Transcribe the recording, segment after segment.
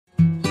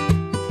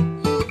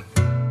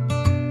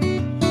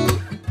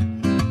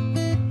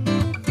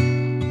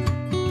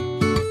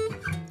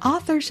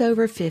Authors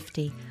Over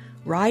 50,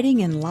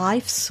 Writing in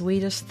Life's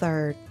Sweetest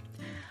Third.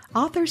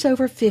 Authors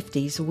Over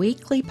 50's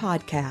weekly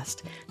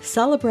podcast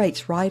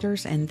celebrates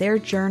writers and their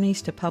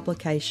journeys to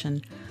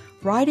publication.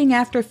 Writing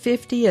after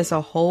 50 is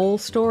a whole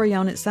story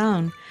on its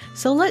own,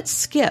 so let's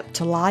skip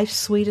to life's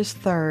sweetest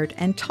third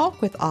and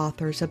talk with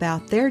authors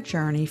about their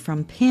journey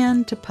from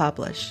pen to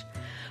publish.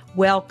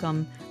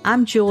 Welcome.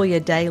 I'm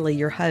Julia Daly,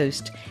 your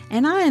host,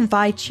 and I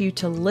invite you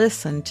to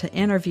listen to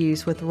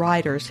interviews with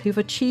writers who've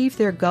achieved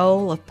their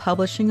goal of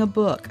publishing a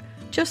book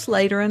just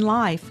later in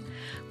life.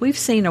 We've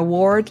seen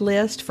award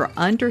lists for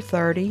under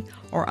 30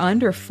 or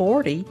under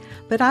 40,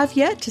 but I've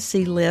yet to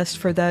see lists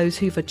for those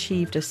who've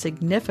achieved a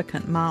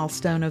significant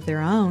milestone of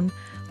their own,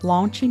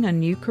 launching a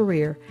new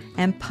career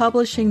and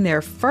publishing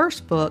their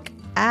first book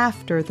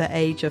after the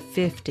age of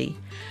 50.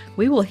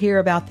 We will hear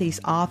about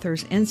these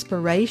authors'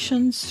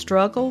 inspirations,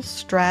 struggles,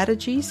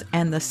 strategies,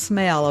 and the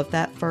smell of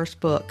that first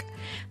book.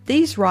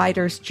 These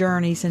writers'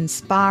 journeys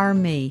inspire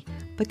me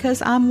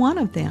because I'm one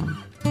of them.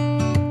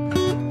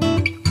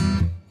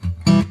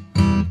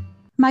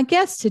 My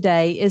guest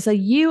today is a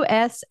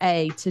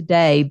USA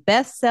Today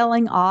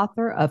best-selling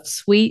author of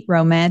sweet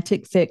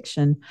romantic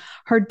fiction.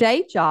 Her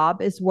day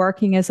job is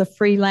working as a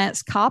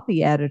freelance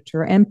copy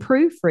editor and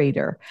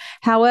proofreader.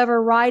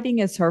 However, writing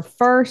is her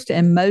first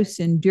and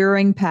most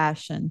enduring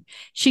passion.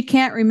 She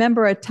can't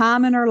remember a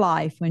time in her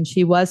life when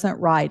she wasn't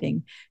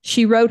writing.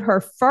 She wrote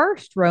her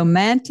first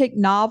romantic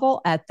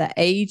novel at the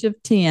age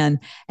of 10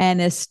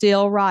 and is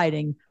still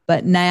writing,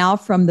 but now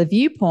from the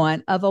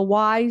viewpoint of a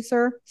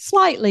wiser,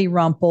 slightly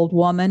rumpled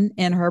woman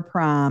in her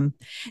prime.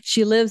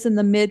 She lives in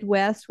the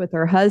Midwest with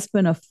her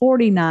husband of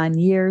 49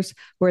 years,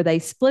 where they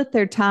split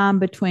their time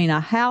between a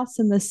house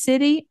in the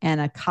city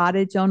and a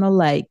cottage on a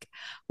lake.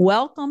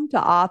 Welcome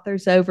to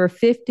Authors Over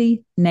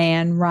 50,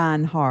 Nan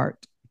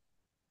Reinhardt.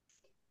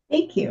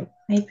 Thank you.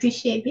 I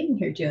appreciate being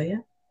here,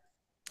 Julia.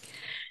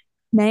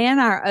 Nan,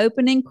 our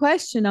opening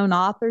question on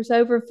Authors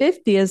Over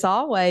 50 is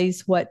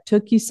always, what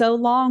took you so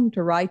long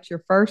to write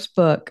your first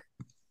book?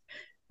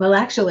 Well,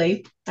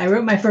 actually, I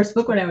wrote my first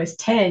book when I was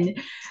 10,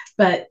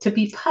 but to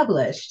be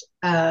published,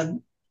 I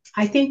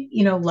think,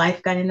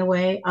 life got in the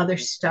way, other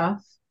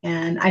stuff,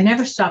 and I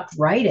never stopped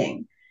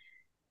writing.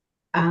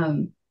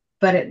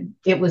 But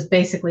it was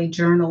basically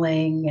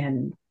journaling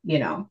and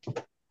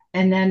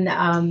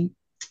then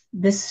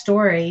this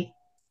story,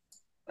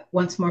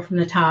 once more from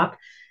the top,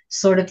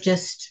 sort of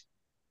just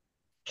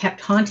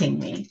kept haunting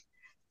me.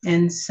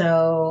 And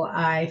so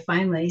I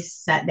finally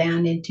sat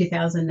down in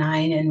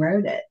 2009 and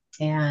wrote it.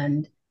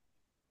 And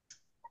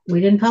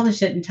we didn't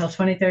publish it until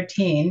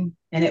 2013.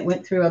 And it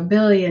went through a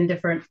billion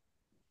different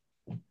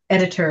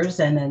editors.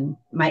 And then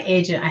my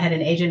agent, I had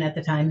an agent at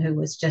the time who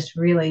was just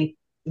really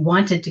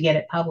wanted to get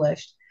it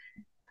published.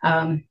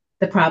 The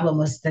problem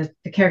was that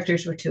the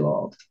characters were too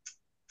old.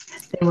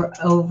 They were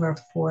over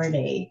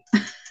 40.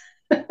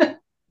 And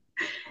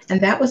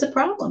that was a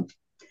problem.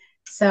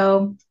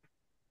 So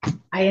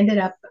I ended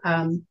up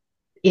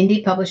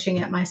indie publishing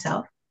it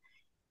myself.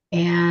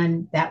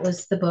 And that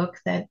was the book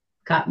that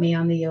got me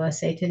on the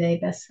USA Today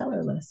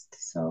bestseller list.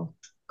 So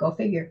go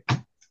figure.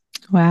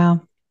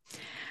 Wow.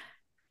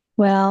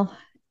 Well,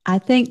 I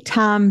think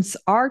times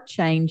are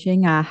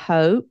changing, I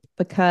hope,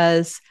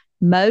 because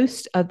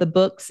most of the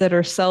books that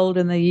are sold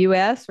in the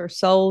U.S. are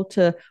sold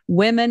to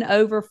women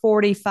over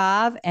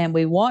 45, and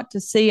we want to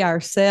see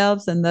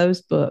ourselves in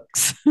those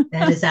books.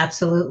 That is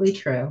absolutely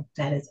true.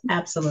 That is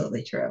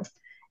absolutely true.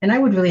 And I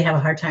would really have a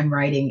hard time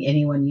writing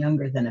anyone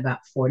younger than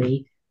about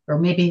 40, or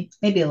maybe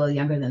a little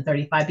younger than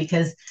 35,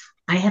 because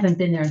I haven't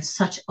been there in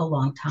such a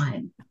long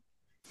time.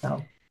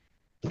 So,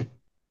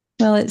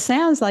 well, it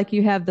sounds like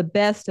you have the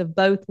best of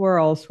both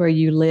worlds where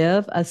you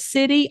live, a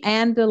city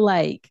and a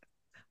lake.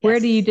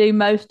 Where do you do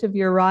most of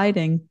your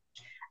writing?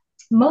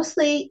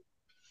 Mostly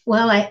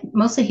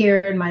here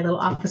in my little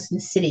office in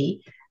the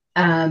city.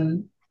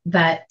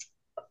 But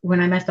when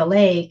I'm at the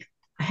lake,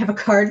 I have a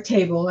card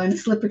table and a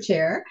slipper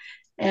chair,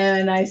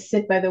 and I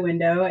sit by the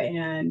window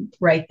and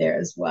write there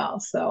as well.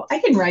 So I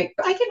can write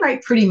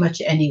pretty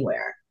much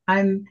anywhere.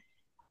 I'm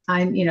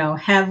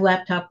have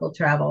laptop, will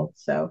travel.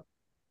 So.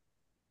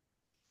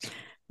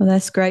 Well,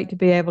 that's great to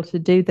be able to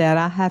do that.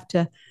 I have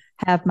to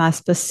have my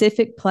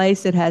specific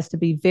place. It has to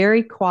be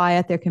very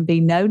quiet. There can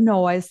be no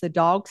noise. The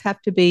dogs have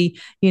to be,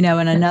 in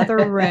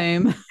another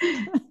room.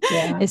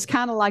 Yeah. It's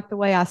kind of like the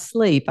way I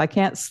sleep. I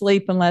can't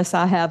sleep unless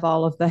I have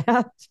all of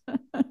that.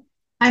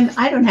 I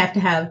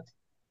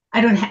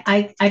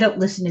don't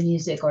listen to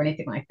music or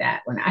anything like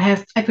that.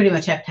 I pretty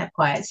much have to have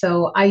quiet.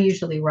 So I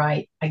usually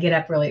write. I get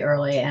up really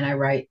early and I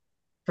write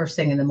first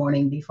thing in the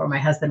morning before my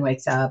husband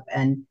wakes up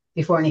and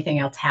before anything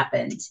else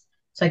happens.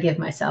 So I give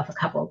myself a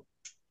couple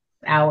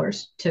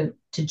hours to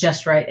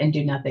just write and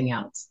do nothing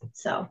else.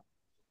 So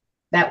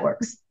that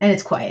works. And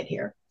it's quiet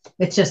here.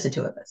 It's just the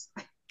two of us.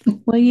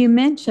 Well, you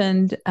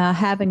mentioned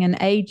having an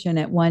agent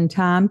at one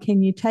time.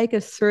 Can you take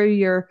us through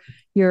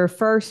your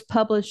first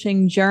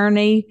publishing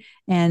journey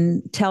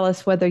and tell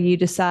us whether you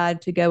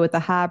decide to go with a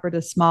hybrid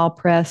of small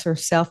press or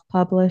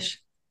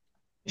self-publish?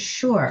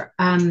 Sure.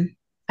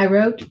 I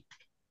wrote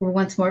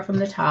once more from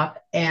the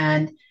top.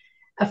 And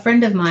a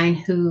friend of mine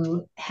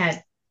who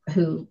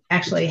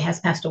actually has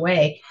passed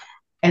away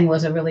and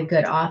was a really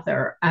good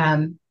author,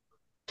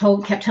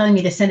 kept telling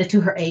me to send it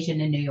to her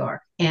agent in New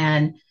York.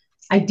 And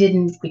I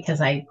didn't, because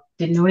I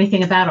didn't know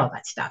anything about all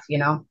that stuff, you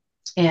know.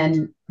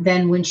 And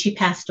then when she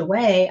passed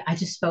away, I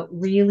just felt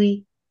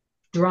really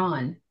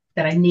drawn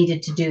that I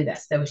needed to do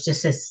this. There was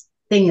just this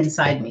thing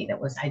inside me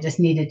that was, I just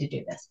needed to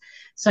do this.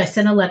 So I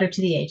sent a letter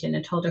to the agent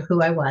and told her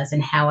who I was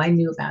and how I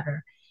knew about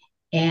her,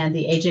 and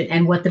the agent,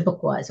 and what the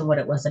book was and what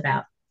it was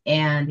about.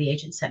 And the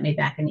agent sent me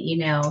back an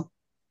email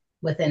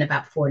within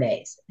about 4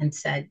 days and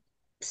said,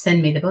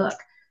 send me the book.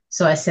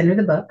 So I sent her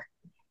the book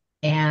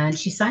and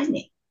she signed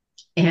me.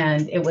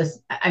 And it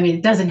was, I mean,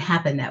 it doesn't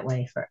happen that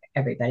way for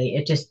everybody.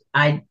 It just,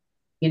 I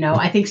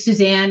think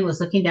Suzanne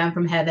was looking down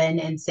from heaven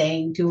and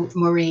saying to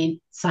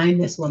Maureen, sign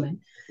this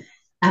woman.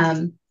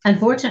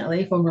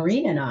 Unfortunately for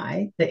Maureen and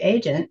I, the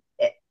agent,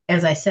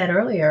 as I said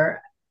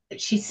earlier,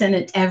 she sent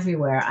it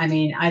everywhere. I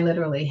mean, I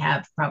literally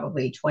have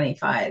probably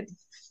 25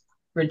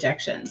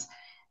 rejections,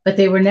 but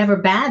they were never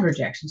bad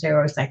rejections. They were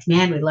always like,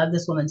 man, we love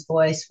this woman's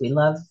voice. We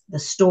love the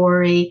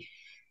story.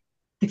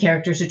 The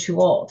characters are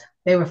too old.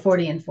 They were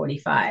 40 and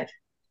 45,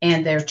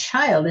 and their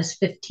child is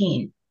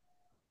 15,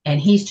 and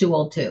he's too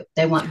old too.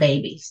 They want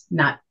babies,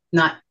 not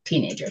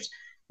teenagers.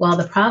 Well,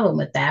 the problem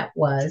with that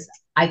was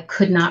I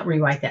could not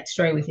rewrite that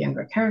story with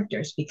younger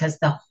characters, because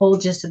the whole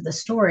gist of the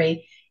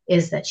story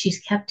is that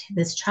she's kept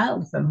this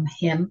child from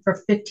him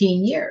for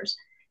 15 years.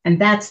 And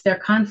that's their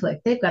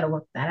conflict. They've got to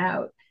work that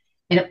out.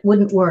 And it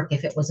wouldn't work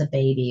if it was a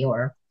baby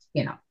or,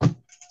 you know.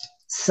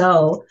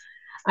 So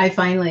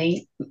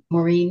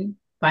Maureen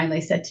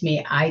finally said to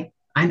me,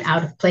 I'm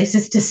out of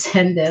places to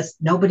send this.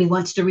 Nobody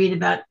wants to read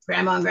about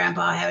grandma and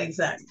grandpa having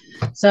sex.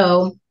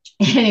 So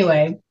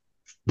anyway,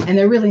 and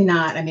they're really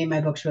not. I mean,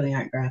 my books really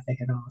aren't graphic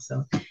at all.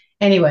 So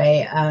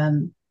anyway,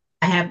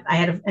 I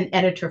had an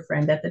editor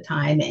friend at the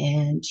time,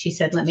 and she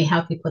said, "Let me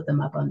help you put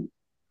them up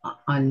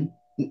on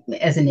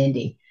as an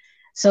indie."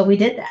 So we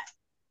did that,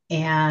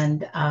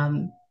 and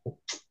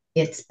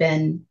it's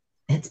been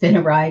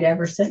a ride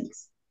ever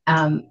since.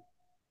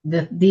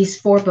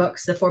 These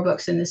the 4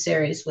 books in the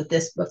series with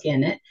this book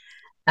in it,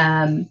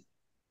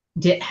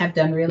 have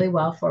done really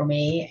well for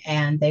me,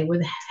 and they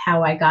were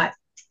how I got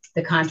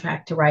the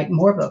contract to write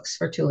more books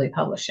for Thule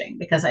Publishing,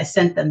 because I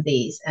sent them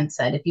these and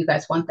said, if you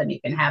guys want them,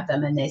 you can have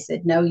them. And they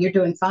said, no, you're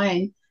doing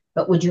fine,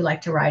 but would you like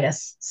to write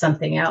us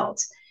something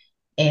else?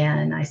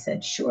 And I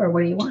said, sure,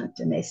 what do you want?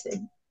 And they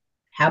said,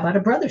 how about a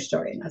brother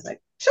story? And I was like,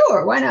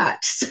 sure, why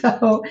not?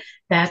 So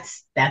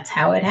that's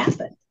how it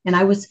happened.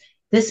 And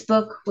this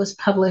book was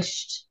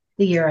published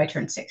the year I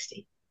turned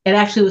 60. It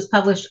actually was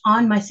published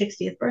on my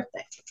 60th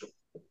birthday.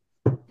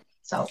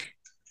 So,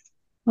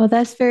 well,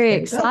 that's very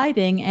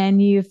exciting. And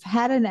you've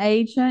had an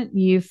agent,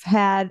 you've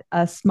had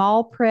a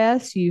small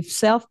press, you've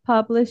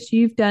self-published,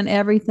 you've done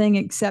everything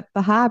except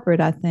the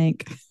hybrid, I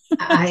think.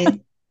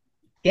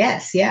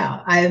 Yes,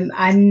 yeah.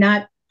 I'm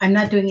not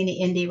doing any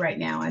indie right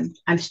now.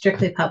 I'm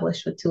strictly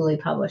published with Thule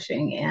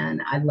Publishing,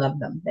 and I love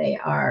them.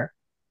 They're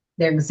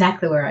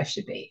exactly where I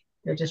should be.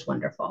 They're just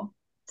wonderful.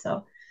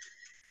 So,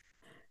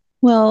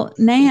 well,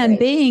 Nan,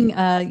 being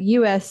a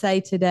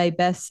USA Today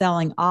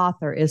best-selling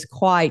author is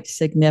quite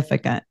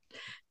significant.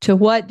 To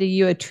what do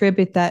you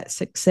attribute that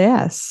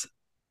success?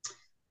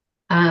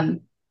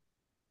 Um,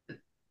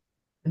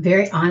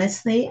 very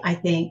honestly, I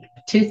think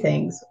 2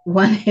 things.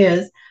 One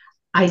is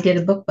I did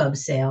a BookBub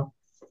sale,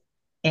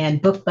 and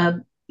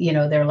BookBub,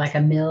 there are like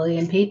a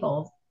million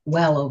people,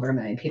 well over a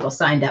million people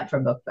signed up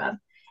for BookBub.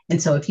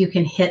 And so if you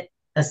can hit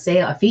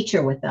a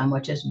feature with them,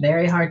 which is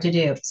very hard to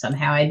do,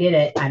 somehow I did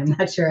it. I'm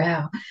not sure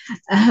how.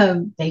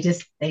 They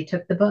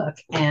took the book,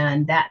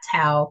 and that's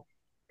how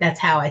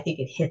I think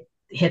it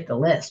hit the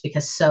list,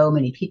 because so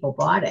many people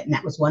bought it, and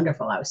that was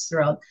wonderful. I was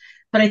thrilled.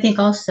 But I think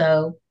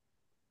also,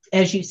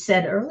 as you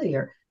said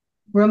earlier,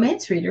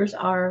 romance readers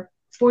are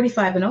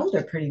 45 and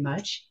older pretty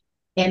much.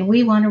 And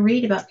we want to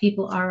read about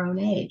people our own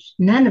age.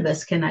 None of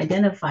us can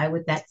identify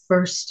with that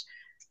first,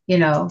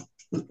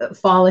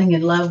 falling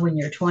in love when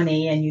you're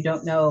 20 and you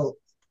don't know,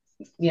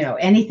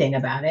 anything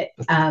about it.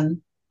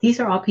 These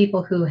are all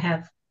people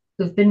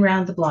who've been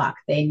around the block.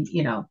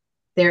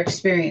 They're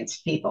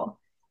experienced people,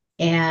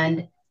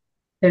 and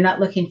they're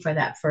not looking for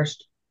that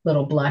first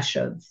little blush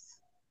of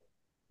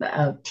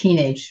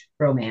teenage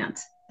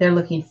romance. They're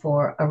looking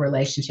for a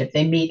relationship.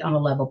 They meet on a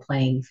level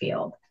playing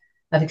field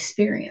of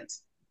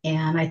experience.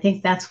 And I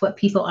think that's what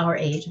people our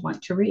age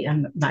want to read.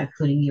 I'm not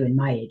including you in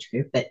my age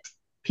group, but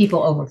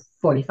people over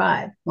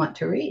 45 want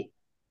to read.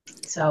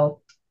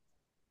 So,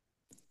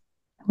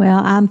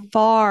 well, I'm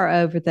far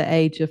over the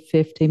age of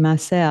 50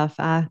 myself.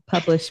 I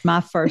published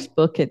my first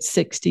book at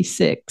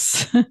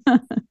 66.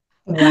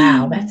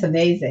 wow, that's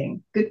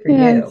amazing. Good for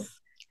yes.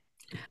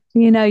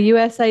 you.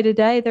 USA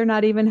Today, they're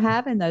not even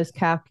having those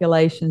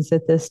calculations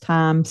at this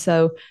time.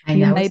 So I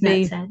you know, may isn't that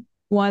be sad?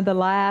 one of the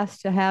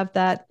last to have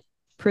that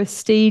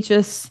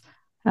prestigious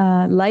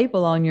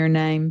label on your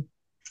name.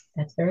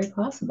 That's very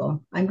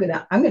possible. I'm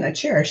gonna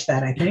cherish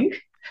that, I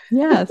think.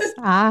 Yes,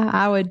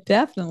 I would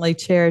definitely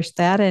cherish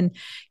that. And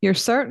you're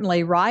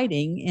certainly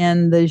writing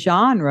in the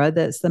genre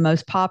that's the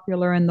most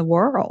popular in the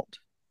world.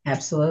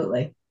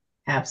 Absolutely.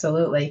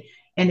 Absolutely.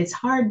 And it's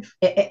hard.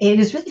 It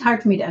is really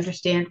hard for me to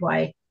understand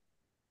why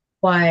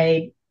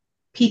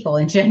people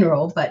in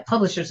general, but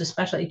publishers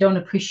especially, don't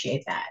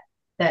appreciate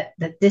that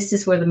this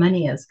is where the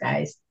money is,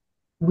 guys.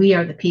 We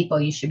are the people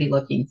you should be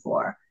looking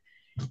for,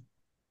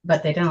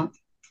 but they don't.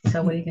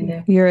 So what are you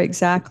gonna You're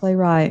exactly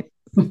right.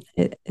 do?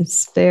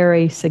 It's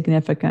very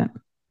significant.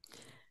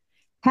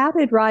 How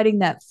did writing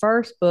that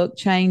first book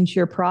change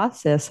your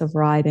process of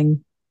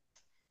writing?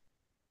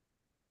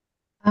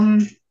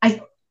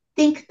 I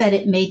think that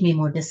it made me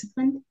more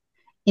disciplined.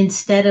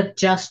 Instead of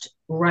just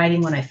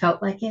writing when I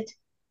felt like it,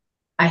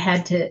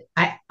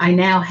 I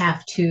now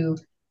have to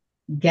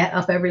get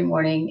up every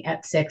morning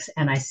at 6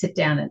 and I sit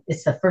down, and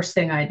it's the first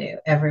thing I do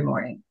every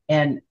morning.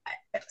 And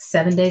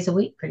 7 days a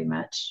week, pretty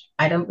much.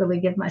 I don't really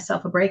give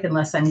myself a break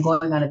unless I'm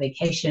going on a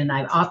vacation and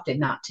I've opted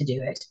not to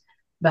do it.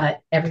 But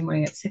every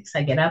morning at 6,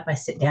 I get up, I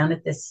sit down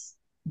at this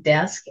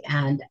desk,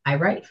 and I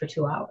write for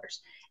 2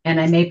 hours. And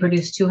I may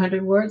produce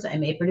 200 words, I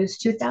may produce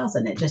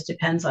 2,000. It just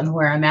depends on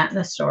where I'm at in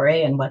the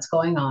story and what's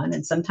going on.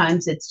 And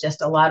sometimes it's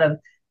just a lot of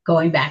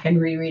going back and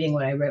rereading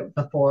what I wrote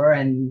before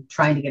and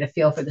trying to get a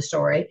feel for the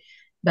story.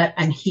 But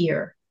I'm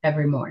here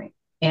every morning.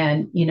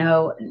 And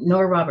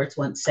Nora Roberts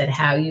once said,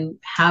 how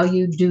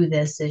you do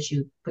this is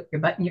you put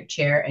your butt in your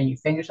chair and your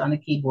fingers on the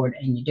keyboard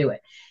and you do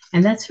it.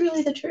 And that's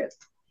really the truth.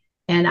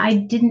 And I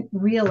didn't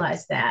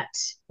realize that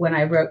when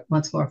I wrote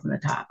Once More from the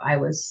Top. I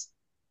was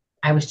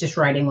just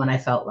writing when I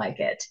felt like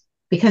it,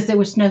 because there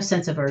was no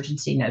sense of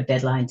urgency, no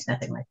deadlines,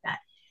 nothing like that.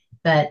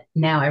 But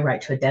now I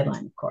write to a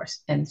deadline, of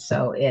course. And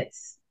so it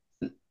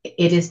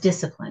is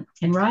discipline.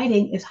 And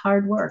writing is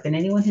hard work. And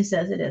anyone who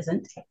says it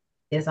isn't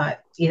is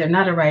either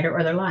not a writer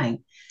or they're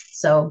lying.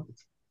 So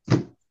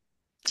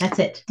that's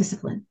it,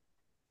 discipline.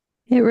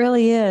 It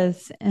really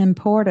is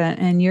important,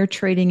 and you're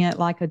treating it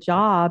like a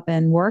job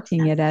and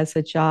working it as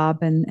a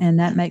job, and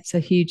that makes a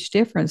huge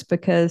difference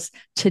because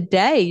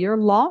today you're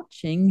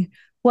launching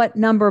what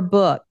number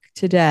book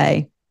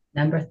today?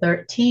 Number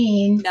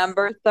 13.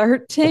 Number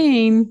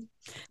 13.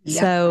 Yep,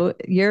 So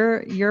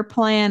your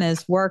plan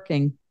is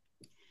working.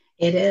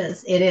 it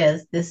is. It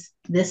is.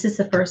 This is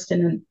the first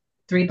in a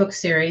 3 book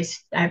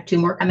series. I have 2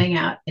 more coming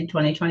out in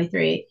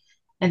 2023,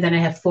 and then I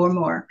have 4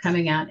 more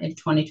coming out in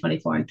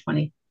 2024 and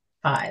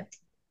 25.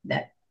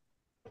 That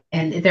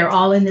and they're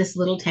all in this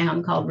little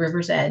town called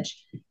River's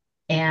Edge,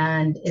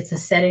 and it's a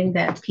setting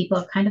that people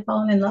have kind of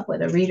fallen in love with,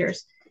 the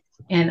readers,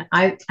 and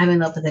I'm in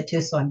love with it too.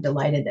 So I'm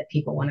delighted that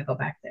people want to go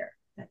back there.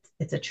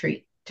 It's a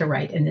treat to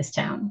write in this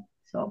town.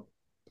 So,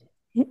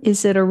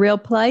 Is it a real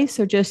place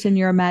or just in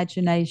your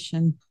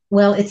imagination?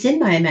 well, it's in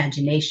my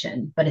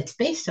imagination, but it's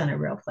based on a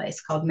real place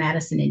called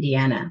Madison,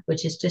 Indiana,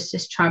 which is just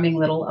this charming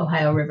little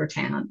Ohio River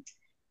town.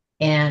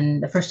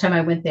 And the first time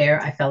I went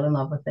there, I fell in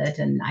love with it,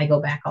 and I go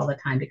back all the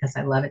time because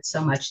I love it so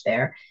much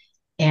there.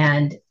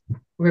 And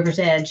River's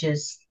Edge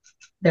is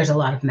there's a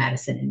lot of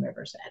Madison in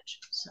River's Edge.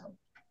 So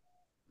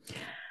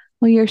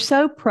Well, you're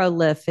so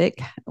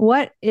prolific.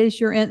 What is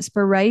your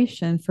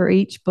inspiration for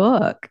each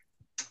book?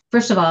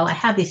 first of all, I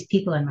have these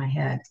people in my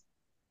head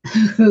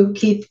who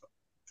keep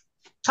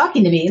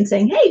talking to me and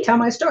saying, "Hey, tell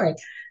my story."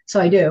 So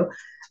I do.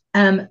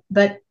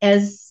 But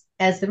as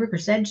the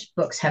River's Edge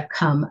books have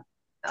come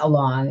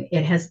along,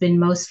 it has been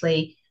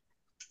mostly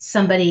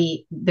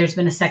somebody. There's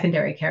been a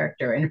secondary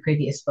character in a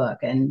previous book,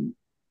 and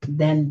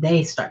then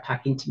they start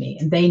talking to me,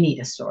 and they need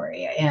a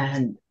story,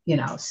 and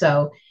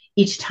so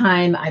each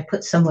time I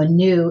put someone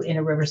new in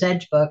a River's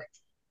Edge book,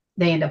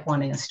 they end up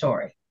wanting a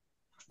story.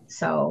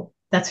 So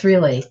that's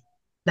really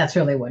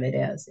what it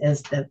is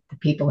the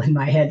people in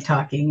my head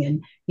talking.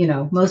 And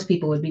most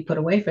people would be put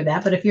away for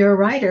that, but if you're a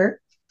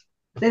writer,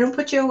 they don't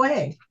put you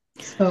away.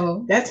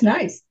 So that's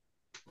nice.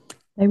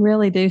 They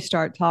really do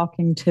start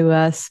talking to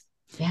us.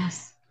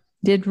 Yes.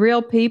 Did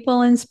real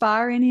people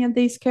inspire any of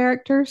these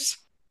characters?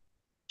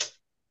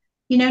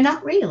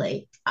 Not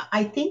really.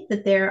 I think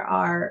that there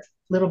are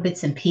little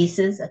bits and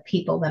pieces of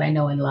people that I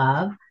know and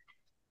love,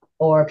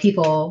 or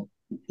people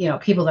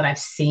that I've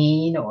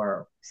seen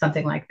or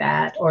something like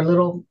that, or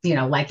little,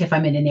 like if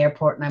I'm in an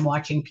airport and I'm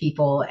watching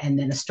people, and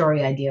then a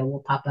story idea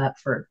will pop up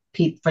for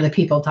the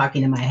people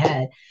talking in my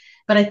head.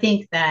 But I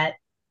think that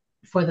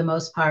for the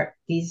most part,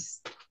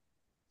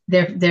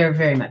 they're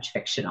very much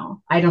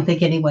fictional. I don't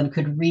think anyone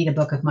could read a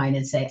book of mine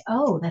and say,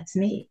 "Oh, that's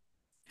me,"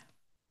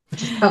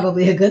 which is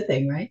probably a good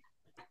thing, right?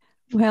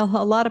 Well,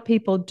 a lot of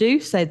people do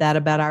say that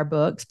about our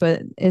books,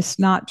 but it's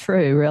not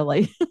true,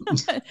 really.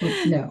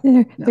 No,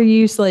 They're no.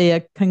 usually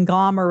a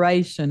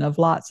conglomeration of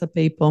lots of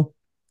people.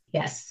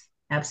 Yes,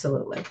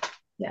 absolutely.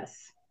 Yes.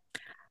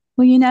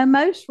 Well,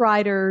 most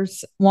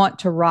writers want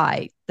to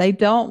write. They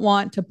don't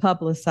want to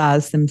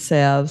publicize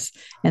themselves.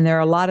 And there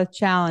are a lot of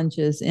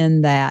challenges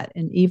in that.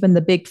 And even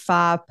the big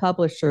five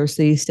publishers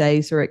these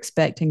days are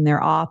expecting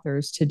their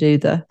authors to do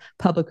the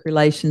public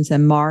relations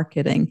and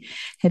marketing.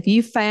 Have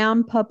you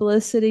found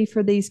publicity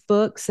for these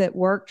books that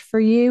worked for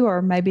you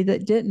or maybe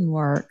that didn't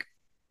work?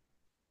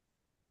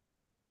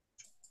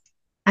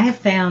 I have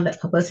found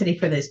that publicity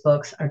for these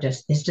books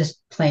is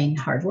just plain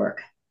hard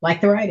work,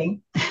 like the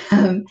writing.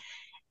 um,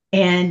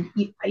 and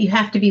you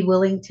have to be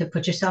willing to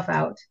put yourself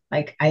out,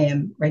 like I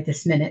am right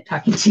this minute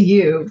talking to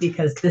you,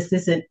 because this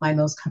isn't my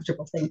most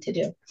comfortable thing to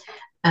do.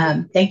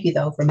 Thank you,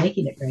 though, for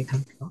making it very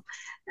comfortable.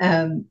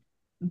 Um,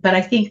 but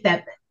I think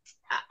that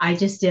I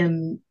just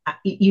am,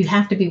 you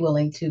have to be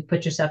willing to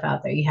put yourself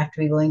out there. You have to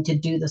be willing to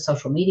do the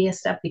social media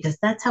stuff, because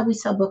that's how we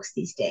sell books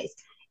these days,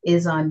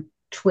 is on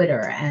Twitter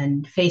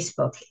and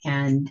Facebook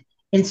and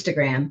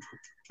Instagram.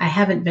 I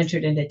haven't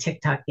ventured into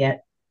TikTok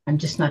yet. I'm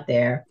just not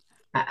there.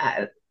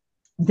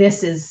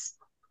 This is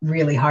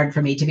really hard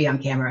for me to be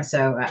on camera.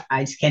 So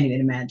I just can't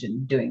even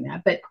imagine doing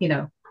that. But, I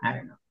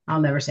don't know.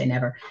 I'll never say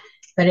never.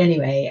 But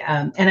anyway,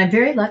 and I'm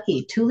very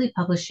lucky. Thule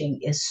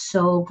Publishing is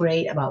so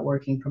great about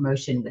working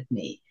promotion with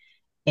me.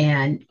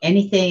 And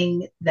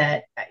anything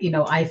that,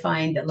 I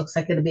find that looks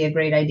like it'll be a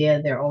great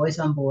idea, they're always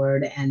on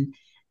board. And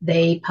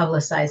they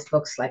publicize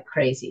books like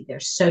crazy. They're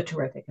so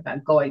terrific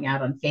about going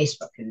out on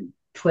Facebook and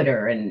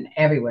Twitter and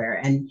everywhere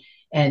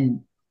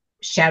and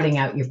shouting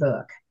out your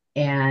book.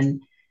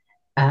 And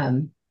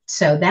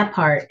so that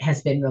part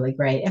has been really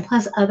great. And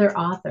plus other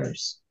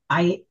authors.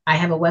 I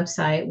have a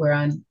website where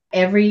on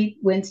every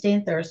Wednesday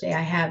and Thursday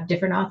I have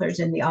different authors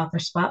in the author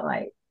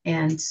spotlight.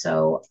 And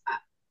so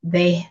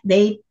they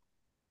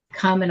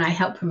come and I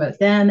help promote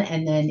them.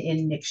 And then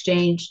in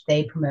exchange,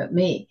 they promote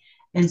me.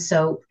 And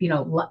so,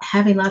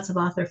 having lots of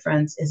author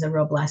friends is a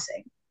real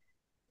blessing.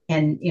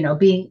 And,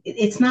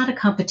 it's not a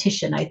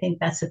competition. I think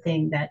that's the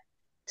thing that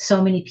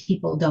so many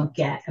people don't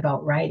get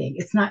about writing.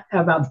 It's not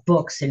about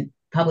books and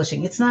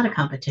publishing. It's not a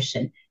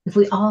competition. If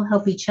we all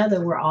help each other,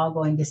 we're all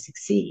going to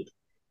succeed.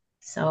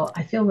 So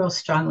I feel real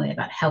strongly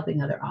about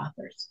helping other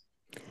authors.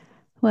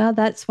 Well,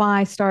 that's why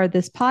I started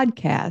this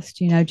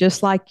podcast.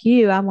 Just like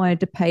you, I wanted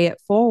to pay it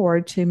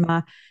forward to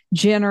my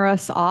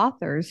generous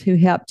authors who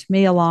helped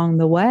me along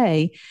the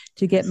way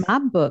to get Yes. my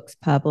books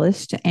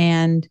published.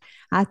 And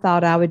I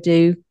thought I would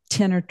do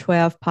 10 or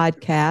 12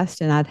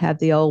 podcasts and I'd have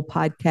the old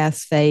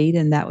podcast fade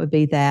and that would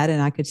be that.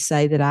 And I could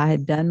say that I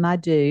had done my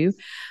due.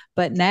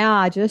 But now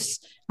I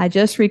just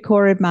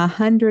recorded my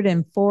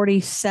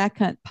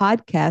 142nd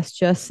podcast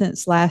just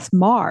since last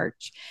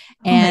March.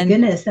 Oh my And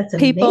goodness, that's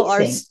people are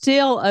amazing.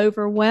 still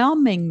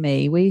overwhelming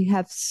me. We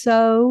have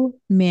so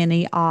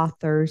many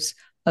authors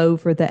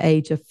over the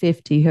age of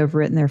 50 who have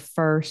written their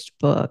first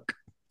book.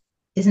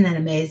 Isn't that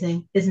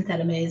amazing? Isn't that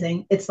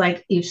amazing? It's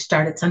like you've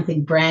started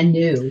something brand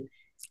new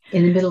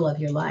in the middle of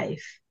your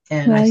life.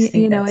 And I Well, just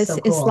think that's it's so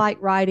it's cool. like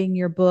writing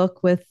your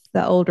book with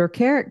the older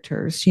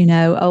characters.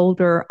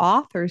 Older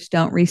authors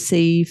don't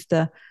receive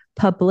the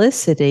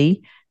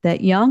publicity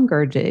that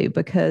younger do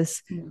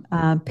because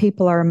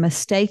people are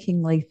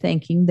mistakenly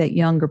thinking that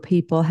younger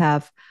people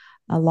have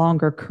a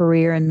longer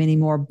career and many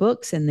more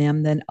books in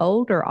them than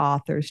older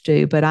authors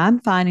do. But I'm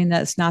finding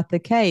that's not the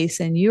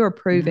case, and you are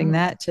proving No,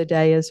 that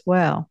today as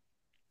well.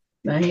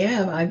 I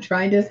am. I'm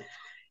trying to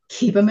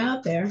keep them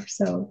out there.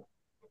 So,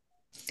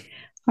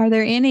 Are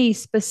there any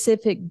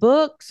specific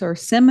books or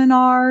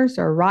seminars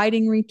or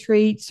writing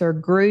retreats or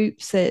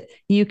groups that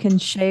you can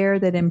share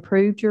that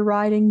improved your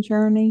writing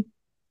journey?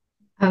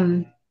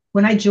 um,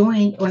 when I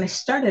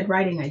started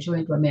writing, I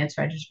joined Romance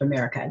Writers of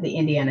America, the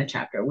Indiana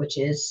chapter, which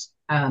is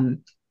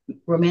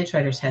Romance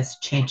Writers has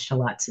changed a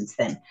lot since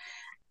then.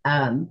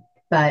 Um,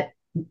 but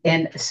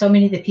and so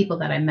many of the people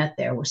that I met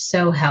there were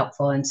so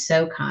helpful and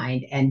so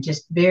kind and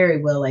just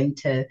very willing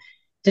to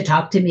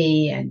talk to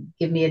me and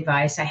give me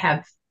advice. I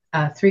have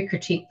three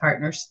critique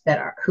partners that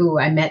are who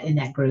I met in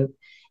that group,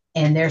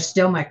 and they're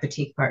still my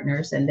critique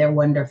partners, and they're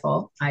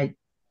wonderful. I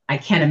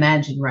can't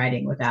imagine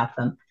writing without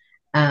them.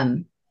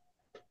 Um,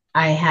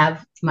 I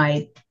have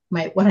my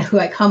who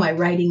I call my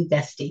writing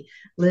bestie,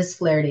 Liz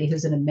Flaherty,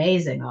 who's an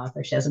amazing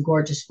author. She has a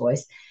gorgeous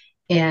voice,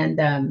 and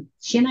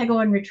she and I go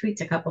on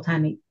retreats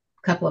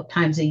couple of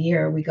times a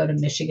year. We go to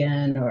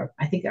Michigan, or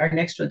I think our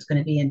next one's going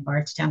to be in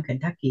Bardstown,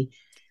 Kentucky.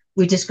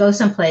 We just go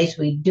someplace,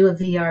 we do a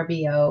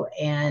VRBO,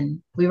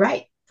 and we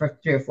write for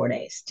 3 or 4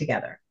 days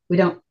together.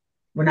 We're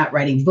not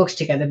writing books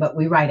together, but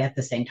we write at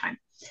the same time.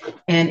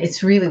 And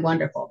it's really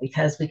wonderful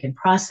because we can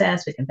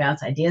process, we can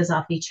bounce ideas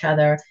off each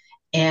other.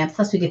 And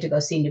plus, we get to go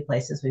see new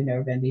places we've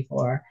never been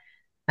before.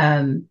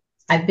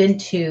 I've been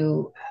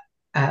to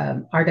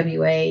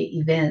RWA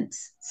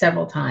events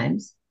several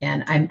times,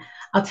 and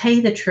I'll tell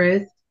you the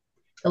truth.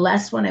 The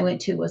last one I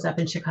went to was up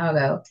in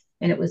Chicago,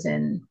 and it was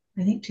in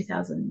I think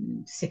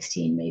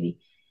 2016 maybe,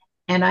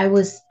 and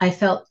I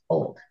felt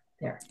old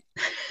there.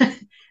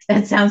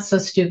 That sounds so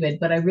stupid,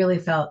 but I really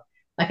felt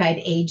like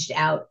I'd aged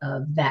out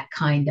of that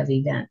kind of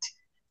event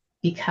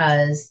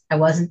because I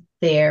wasn't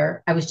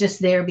there. I was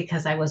just there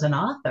because I was an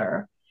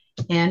author.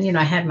 And,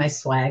 I had my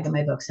swag and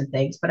my books and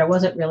things, but I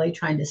wasn't really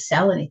trying to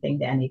sell anything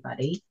to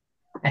anybody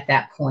at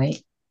that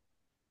point.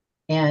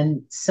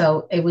 And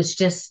so it was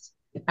just,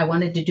 I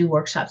wanted to do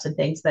workshops and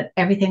things, but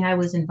everything I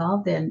was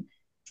involved in,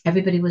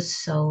 everybody was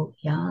so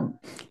young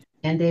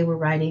and they were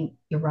writing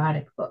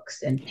erotic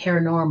books and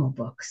paranormal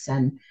books.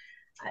 And,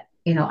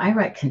 I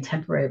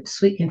write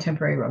sweet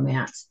contemporary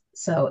romance.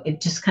 So it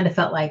just kind of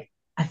felt like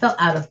I felt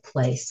out of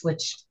place,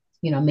 which,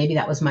 maybe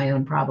that was my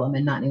own problem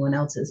and not anyone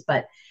else's.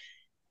 But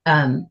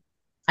um,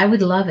 I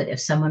would love it if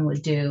someone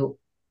would do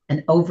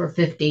an over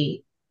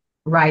 50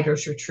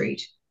 writers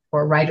retreat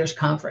or writers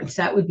conference.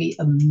 That would be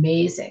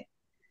amazing.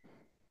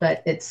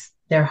 But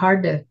they're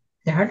hard to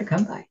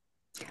come by.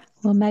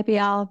 Well, maybe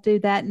I'll do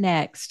that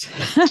next.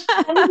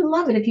 I would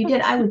love it if you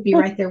did. I would be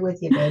right there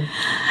with you, babe.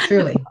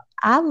 Truly.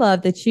 I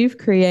love that you've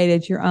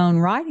created your own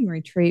writing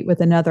retreat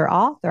with another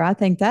author. I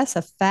think that's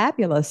a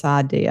fabulous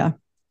idea.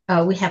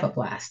 Oh, we have a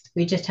blast.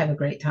 We just have a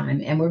great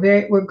time, and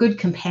we're good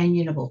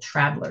companionable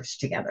travelers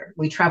together.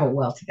 We travel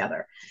well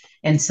together,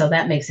 and so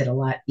that makes it a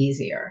lot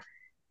easier.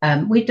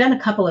 We've done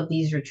a couple of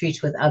these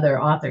retreats with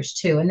other authors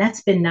too, and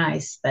that's been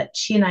nice. But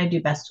she and I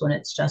do best when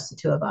it's just the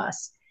two of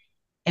us.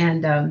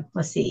 And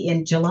let's see,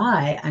 in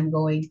July, I'm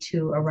going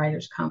to a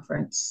writers'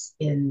 conference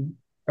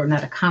or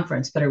not a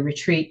conference, but a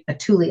retreat, a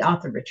Thule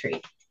author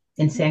retreat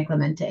in San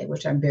Clemente,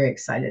 which I'm very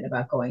excited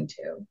about going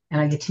to.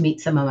 And I get to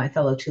meet some of my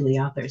fellow Thule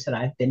authors that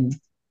I've been,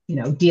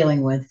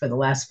 dealing with for the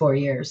last 4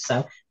 years.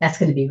 So that's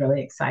going to be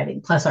really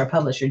exciting. Plus our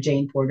publisher,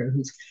 Jane Porter,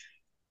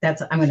 I'm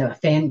going to have a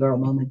fangirl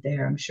moment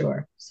there, I'm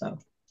sure. So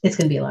it's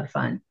going to be a lot of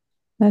fun.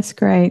 That's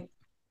great.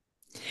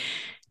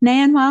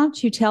 Nan, why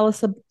don't you tell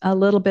us a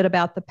little bit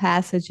about the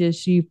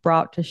passages you've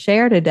brought to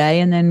share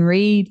today and then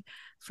read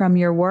from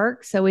your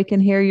work so we can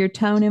hear your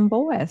tone and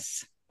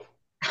voice?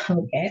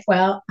 Okay.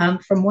 Well,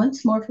 from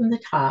Once More from the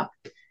Top,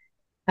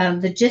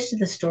 the gist of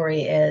the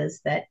story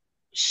is that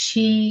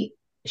she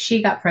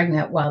got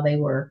pregnant while they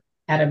were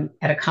at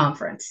a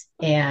conference,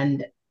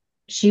 and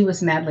she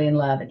was madly in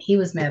love and he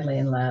was madly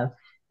in love,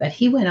 but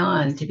he went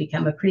on to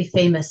become a pretty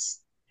famous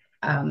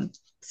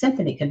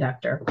symphony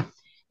conductor,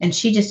 and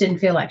she just didn't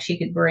feel like she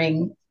could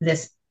bring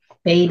this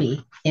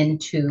baby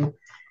into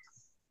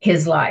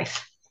his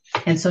life.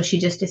 And so she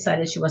just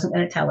decided she wasn't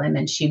going to tell him.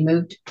 And she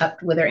moved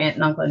up with her aunt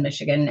and uncle in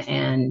Michigan.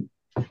 And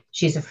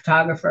she's a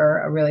photographer,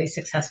 a really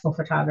successful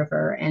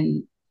photographer.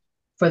 And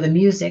for the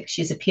music,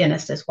 she's a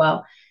pianist as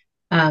well.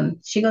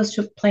 She goes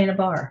to play in a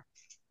bar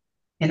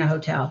in a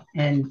hotel.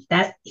 And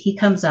that he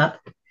comes up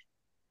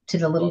to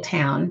the little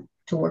town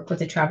to work with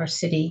the Traverse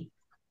City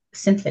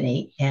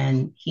Symphony.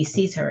 And he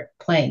sees her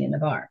playing in the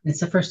bar. And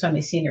it's the first time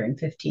he's seen her in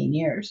 15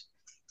 years.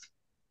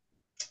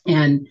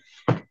 And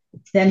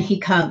then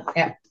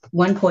at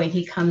one point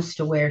he comes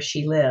to where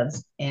she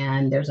lives,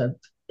 and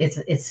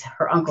it's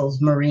her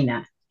uncle's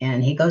marina,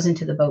 and he goes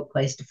into the boat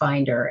place to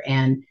find her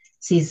and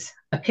sees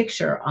a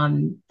picture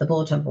on the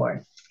bulletin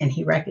board, and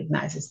he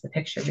recognizes the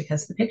picture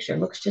because the picture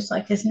looks just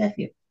like his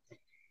nephew.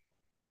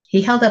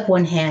 He held up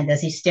one hand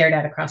as he stared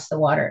out across the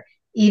water.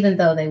 Even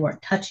though they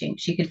weren't touching,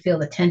 she could feel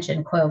the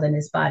tension coiled in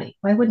his body.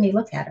 Why wouldn't he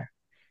look at her?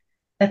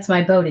 That's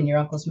my boat in your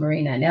uncle's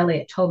marina, and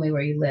Elliot told me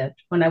where you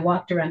lived. When I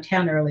walked around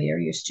town earlier,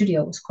 your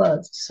studio was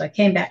closed, so I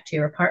came back to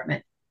your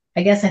apartment.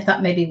 I guess I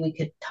thought maybe we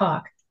could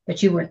talk,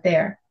 but you weren't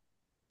there.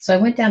 So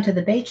I went down to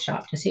the bait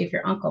shop to see if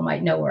your uncle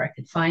might know where I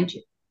could find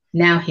you.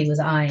 Now he was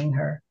eyeing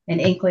her. An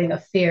inkling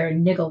of fear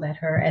niggled at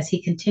her as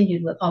he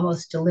continued with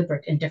almost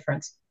deliberate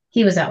indifference.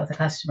 He was out with a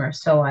customer,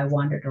 so I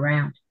wandered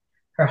around.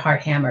 Her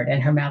heart hammered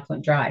and her mouth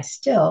went dry.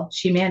 Still,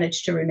 she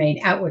managed to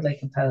remain outwardly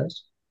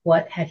composed.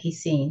 What had he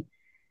seen?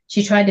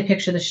 She tried to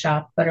picture the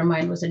shop, but her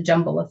mind was a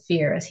jumble of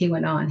fear as he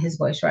went on, his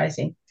voice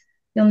rising.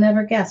 You'll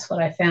never guess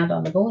what I found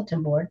on the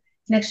bulletin board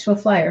next to a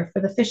flyer for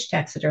the fish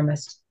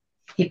taxidermist.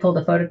 He pulled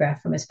a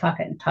photograph from his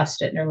pocket and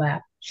tossed it in her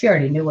lap. She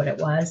already knew what it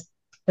was.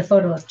 The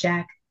photo of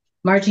Jack.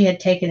 Margie had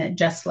taken it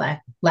just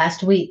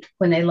last week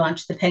when they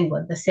launched the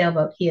Penguin, the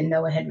sailboat he and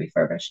Noah had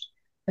refurbished.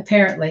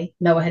 Apparently,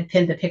 Noah had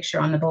pinned the picture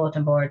on the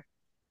bulletin board.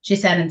 She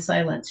sat in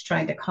silence,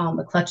 trying to calm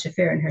the clutch of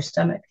fear in her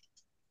stomach.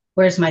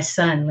 Where's my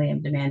son?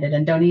 Liam demanded,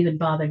 and don't even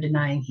bother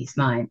denying he's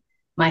mine.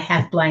 My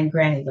half-blind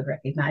granny would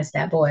recognize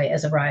that boy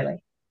as a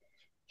Riley.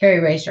 Carrie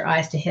raised her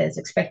eyes to his,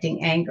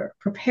 expecting anger,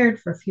 prepared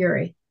for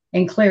fury,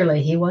 and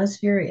clearly he was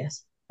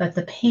furious, but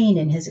the pain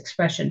in his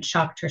expression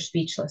shocked her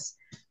speechless.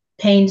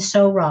 Pain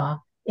so raw,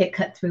 it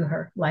cut through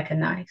her like a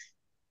knife.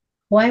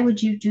 Why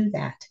would you do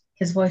that?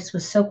 His voice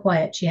was so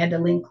quiet she had to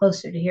lean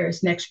closer to hear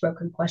his next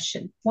broken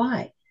question.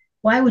 Why?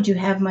 Why would you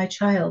have my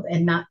child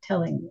and not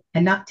tell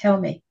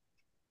me?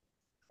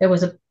 There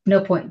was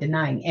no point in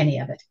denying any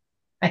of it.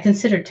 I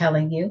considered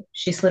telling you.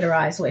 She slid her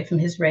eyes away from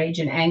his rage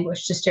and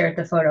anguish to stare at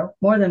the photo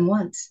more than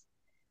once.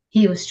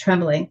 He was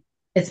trembling.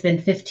 It's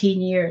been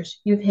 15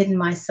 years. You've hidden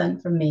my son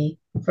from me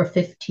for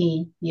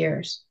 15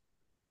 years.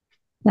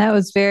 That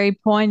was very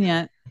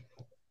poignant.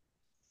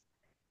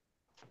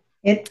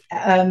 They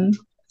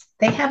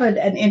have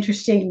an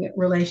interesting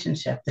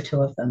relationship, the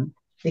two of them,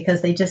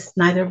 because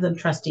neither of them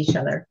trust each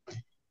other,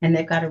 and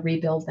they've got to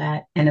rebuild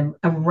that. And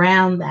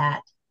around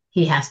that,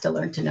 he has to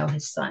learn to know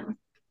his son.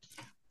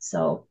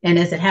 So, and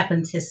as it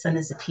happens, his son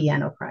is a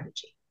piano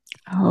prodigy.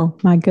 Oh,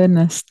 my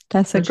goodness.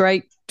 That's a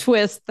great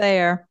twist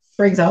there.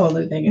 Brings a whole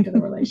new thing into the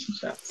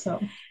relationship.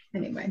 So,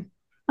 anyway.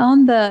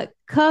 On the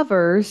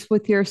covers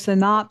with your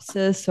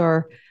synopsis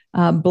or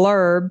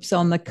blurbs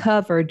on the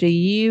cover, do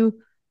you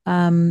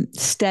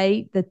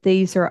state that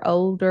these are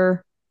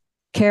older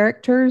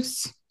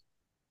characters?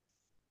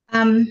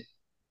 Um,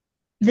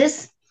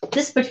 this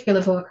this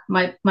particular book,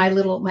 my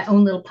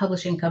own little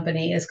publishing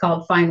company is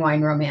called Fine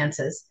Wine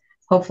Romances.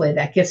 Hopefully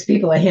that gives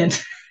people a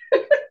hint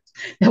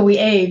that we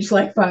age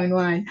like fine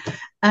wine.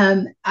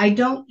 I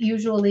don't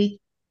usually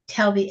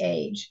tell the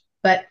age,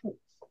 but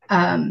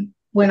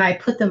when I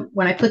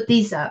put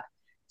these up,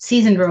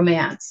 seasoned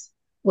romance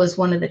was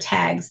one of the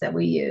tags that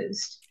we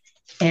used,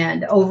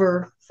 and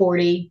over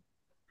 40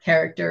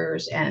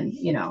 characters, and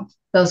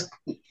those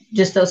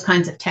just those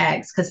kinds of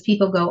tags, because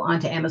people go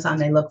onto Amazon,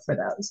 they look for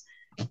those,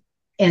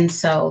 and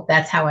so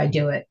that's how I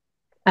do it.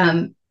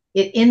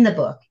 In the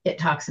book, it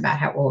talks about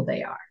how old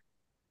they are,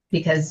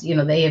 because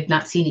they have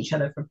not seen each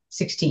other for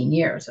 16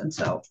 years, and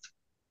so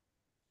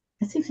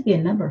it seems to be a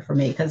number for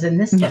me, because in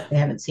this book they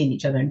haven't seen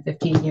each other in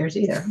 15 years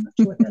either. I'm not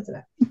sure what that's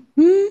about.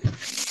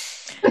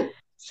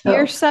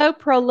 You're So so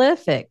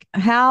prolific.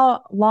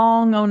 How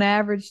long on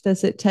average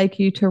does it take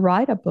you to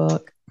write a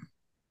book?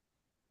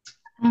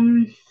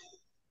 um,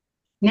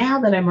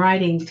 now that I'm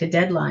writing to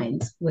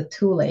deadlines with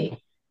Thule,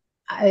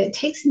 it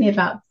takes me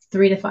about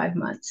 3 to 5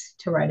 months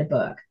to write a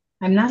book.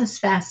 I'm not as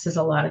fast as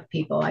a lot of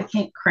people. I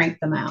can't crank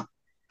them out,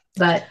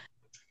 but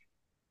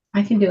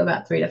I can do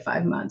about 3 to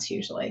 5 months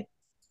usually.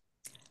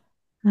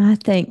 I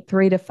think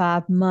 3 to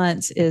 5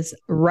 months is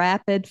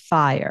rapid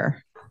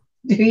fire.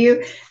 Do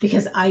you?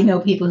 Because I know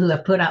people who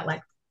have put out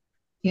like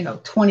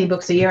 20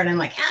 books a year, and I'm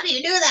like, how do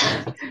you do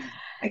that?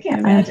 I can't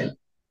Uh, imagine.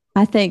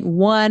 I think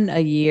one a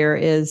year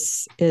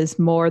is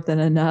more than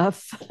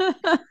enough.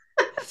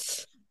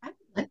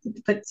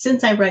 But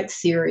since I write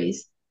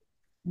series,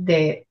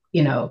 the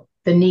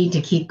need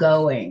to keep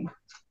going.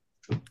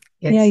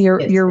 Yeah, It's your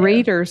there.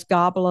 readers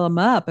gobble them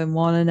up and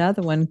want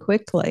another one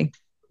quickly.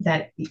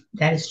 That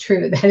that is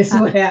true. That is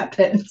I, what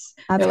happens.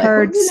 I've They're like,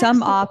 heard what's the some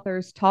next one?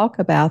 authors talk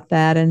about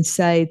that and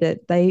say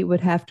that they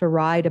would have to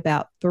write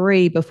about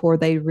three before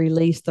they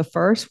release the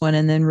first one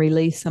and then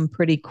release them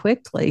pretty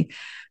quickly,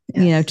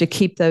 Yes. to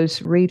keep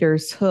those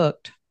readers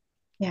hooked.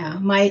 Yeah.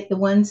 The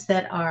ones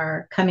that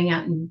are coming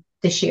out in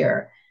this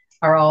year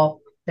they're all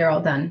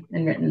done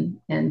and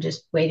written and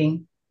just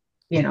waiting,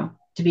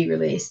 to be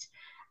released.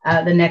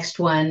 The next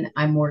one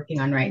I'm working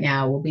on right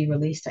now will be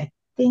released, I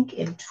think,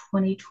 in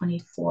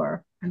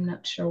 2024. I'm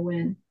not sure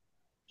when.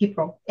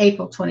 April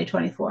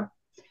 2024.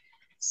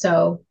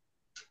 So,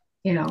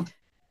 you know,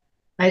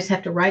 I just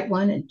have to write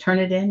one and turn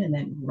it in and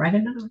then write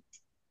another one.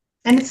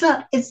 And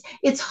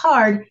it's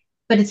hard,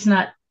 but it's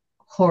not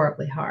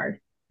horribly hard,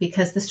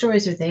 because the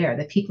stories are there,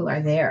 the people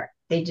are there.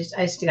 I just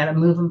got to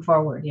move them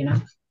forward.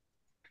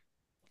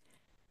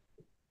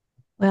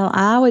 Well,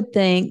 I would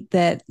think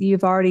that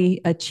you've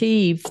already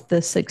achieved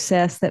the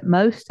success that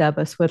most of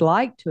us would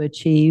like to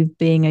achieve,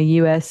 being a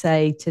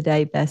USA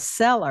Today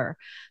bestseller.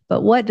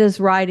 But what does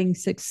writing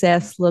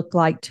success look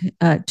like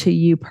to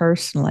you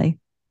personally?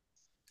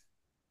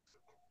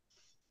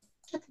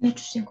 That's an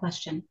interesting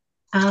question.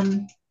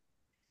 Um,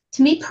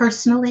 to me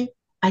personally,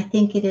 I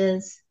think it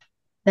is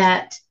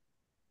that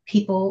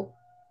people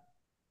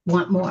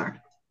want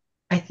more.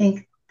 I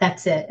think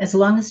that's it. As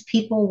long as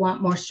people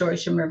want more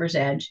stories from River's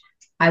Edge,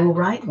 I will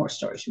write more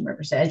stories from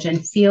River's Edge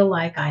and feel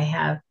like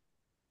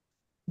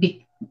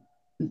be,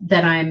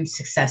 that I'm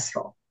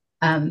successful.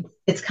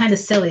 It's kind of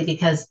silly,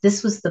 because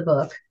this was the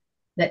book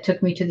that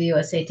took me to the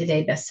USA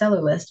Today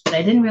bestseller list, but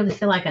I didn't really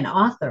feel like an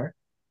author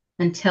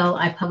until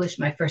I published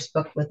my first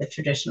book with a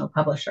traditional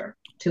publisher,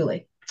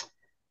 Thule.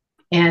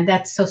 And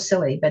that's so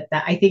silly, but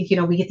I think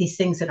we get these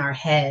things in our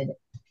head,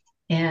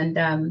 and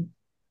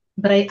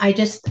but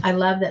I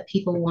love that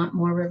people want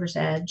more River's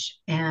Edge,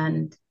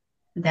 and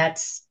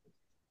that's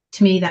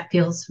to me that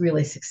feels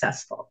really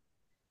successful.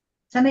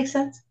 Does that make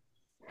sense?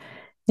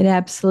 It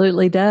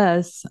absolutely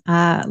does.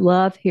 I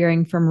love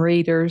hearing from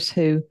readers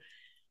who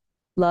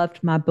loved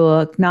my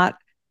book, not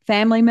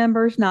family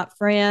members, not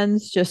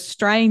friends, just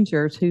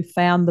strangers who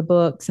found the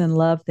books and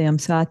loved them.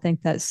 So I think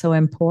that's so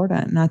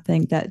important. And I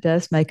think that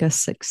does make us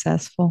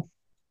successful.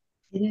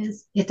 It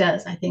is. It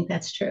does. I think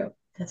that's true.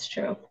 That's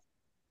true.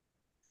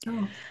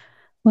 Oh,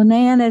 Well,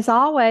 Nan, as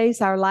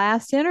always, our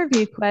last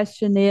interview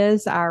question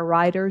is, our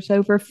writers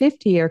over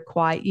 50 are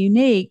quite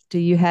unique. Do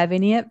you have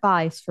any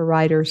advice for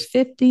writers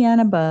 50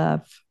 and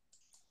above?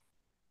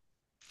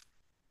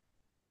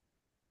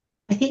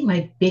 I think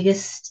my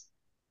biggest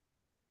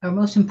or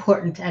most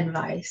important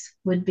advice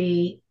would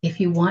be, if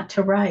you want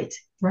to write,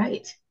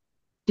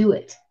 do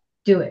it.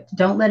 Do it.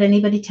 Don't let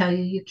anybody tell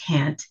you you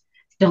can't.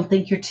 Don't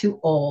think you're too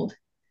old.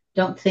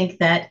 Don't think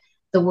that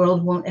the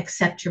world won't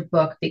accept your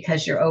book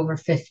because you're over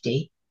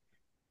 50.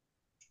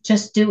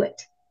 Just do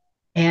it.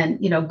 And,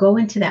 go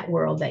into that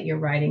world that you're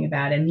writing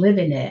about and live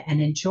in it and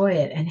enjoy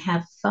it and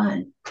have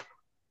fun,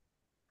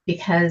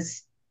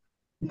 because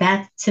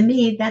that, to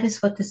me, that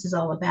is what this is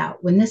all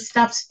about. When this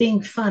stops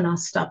being fun, I'll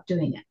stop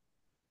doing it.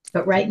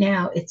 But right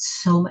now, it's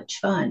so much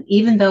fun,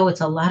 even though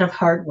it's a lot of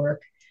hard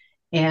work.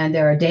 And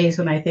there are days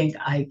when I think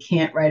I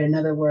can't write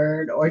another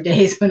word, or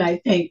days when I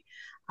think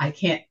I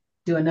can't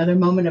do another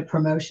moment of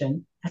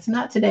promotion. That's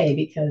not today,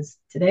 because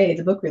today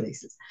the book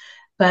releases.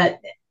 But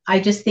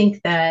I just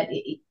think that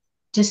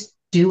just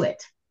do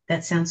it.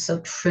 That sounds so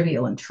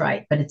trivial and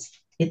trite, but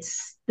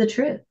it's the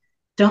truth.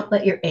 Don't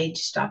let your age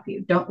stop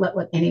you. Don't let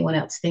what anyone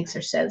else thinks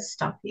or says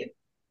stop you. If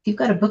you've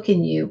got a book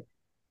in you,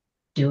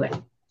 do it.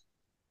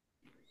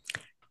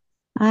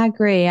 I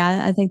agree.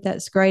 I think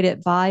that's great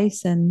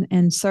advice.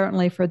 And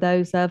certainly for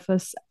those of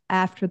us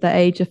after the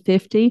age of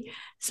 50,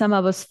 some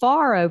of us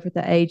far over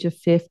the age of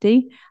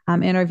 50.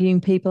 I'm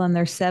interviewing people in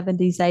their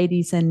 70s,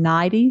 80s, and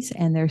 90s,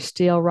 and they're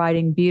still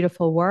writing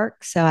beautiful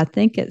work. So I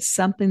think it's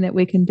something that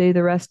we can do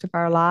the rest of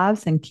our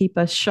lives and keep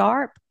us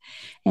sharp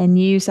and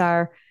use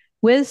our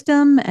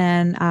wisdom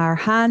and our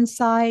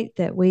hindsight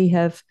that we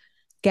have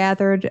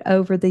gathered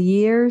over the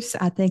years.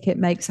 I think it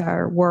makes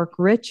our work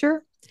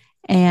richer.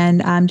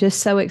 And I'm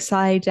just so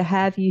excited to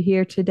have you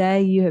here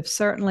today. You have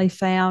certainly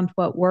found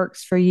what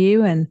works for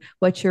you and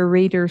what your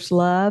readers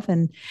love.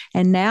 And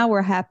now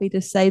we're happy to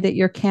say that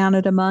you're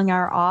counted among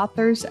our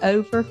authors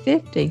over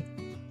 50.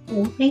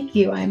 Well, thank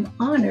you. I'm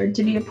honored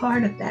to be a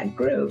part of that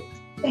group.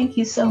 Thank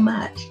you so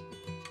much.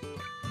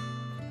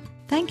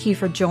 Thank you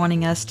for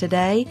joining us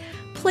today.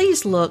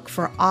 Please look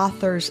for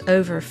Authors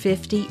Over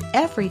 50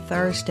 every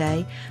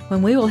Thursday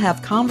when we will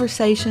have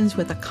conversations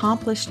with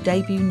accomplished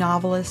debut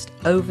novelists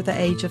over the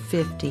age of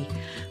 50.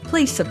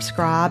 Please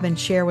subscribe and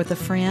share with a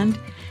friend.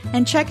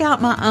 And check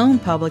out my own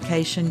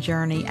publication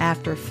journey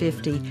after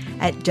 50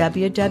 at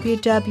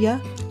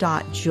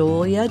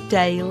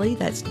www.juliadaily,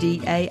 that's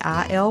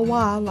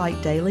D-A-I-L-Y, like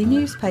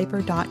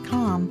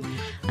dailynewspaper.com.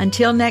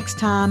 Until next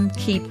time,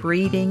 keep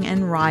reading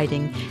and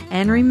writing.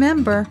 And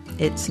remember,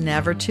 it's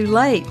never too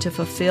late to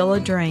fulfill a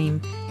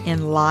dream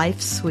in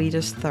life's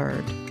sweetest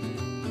third.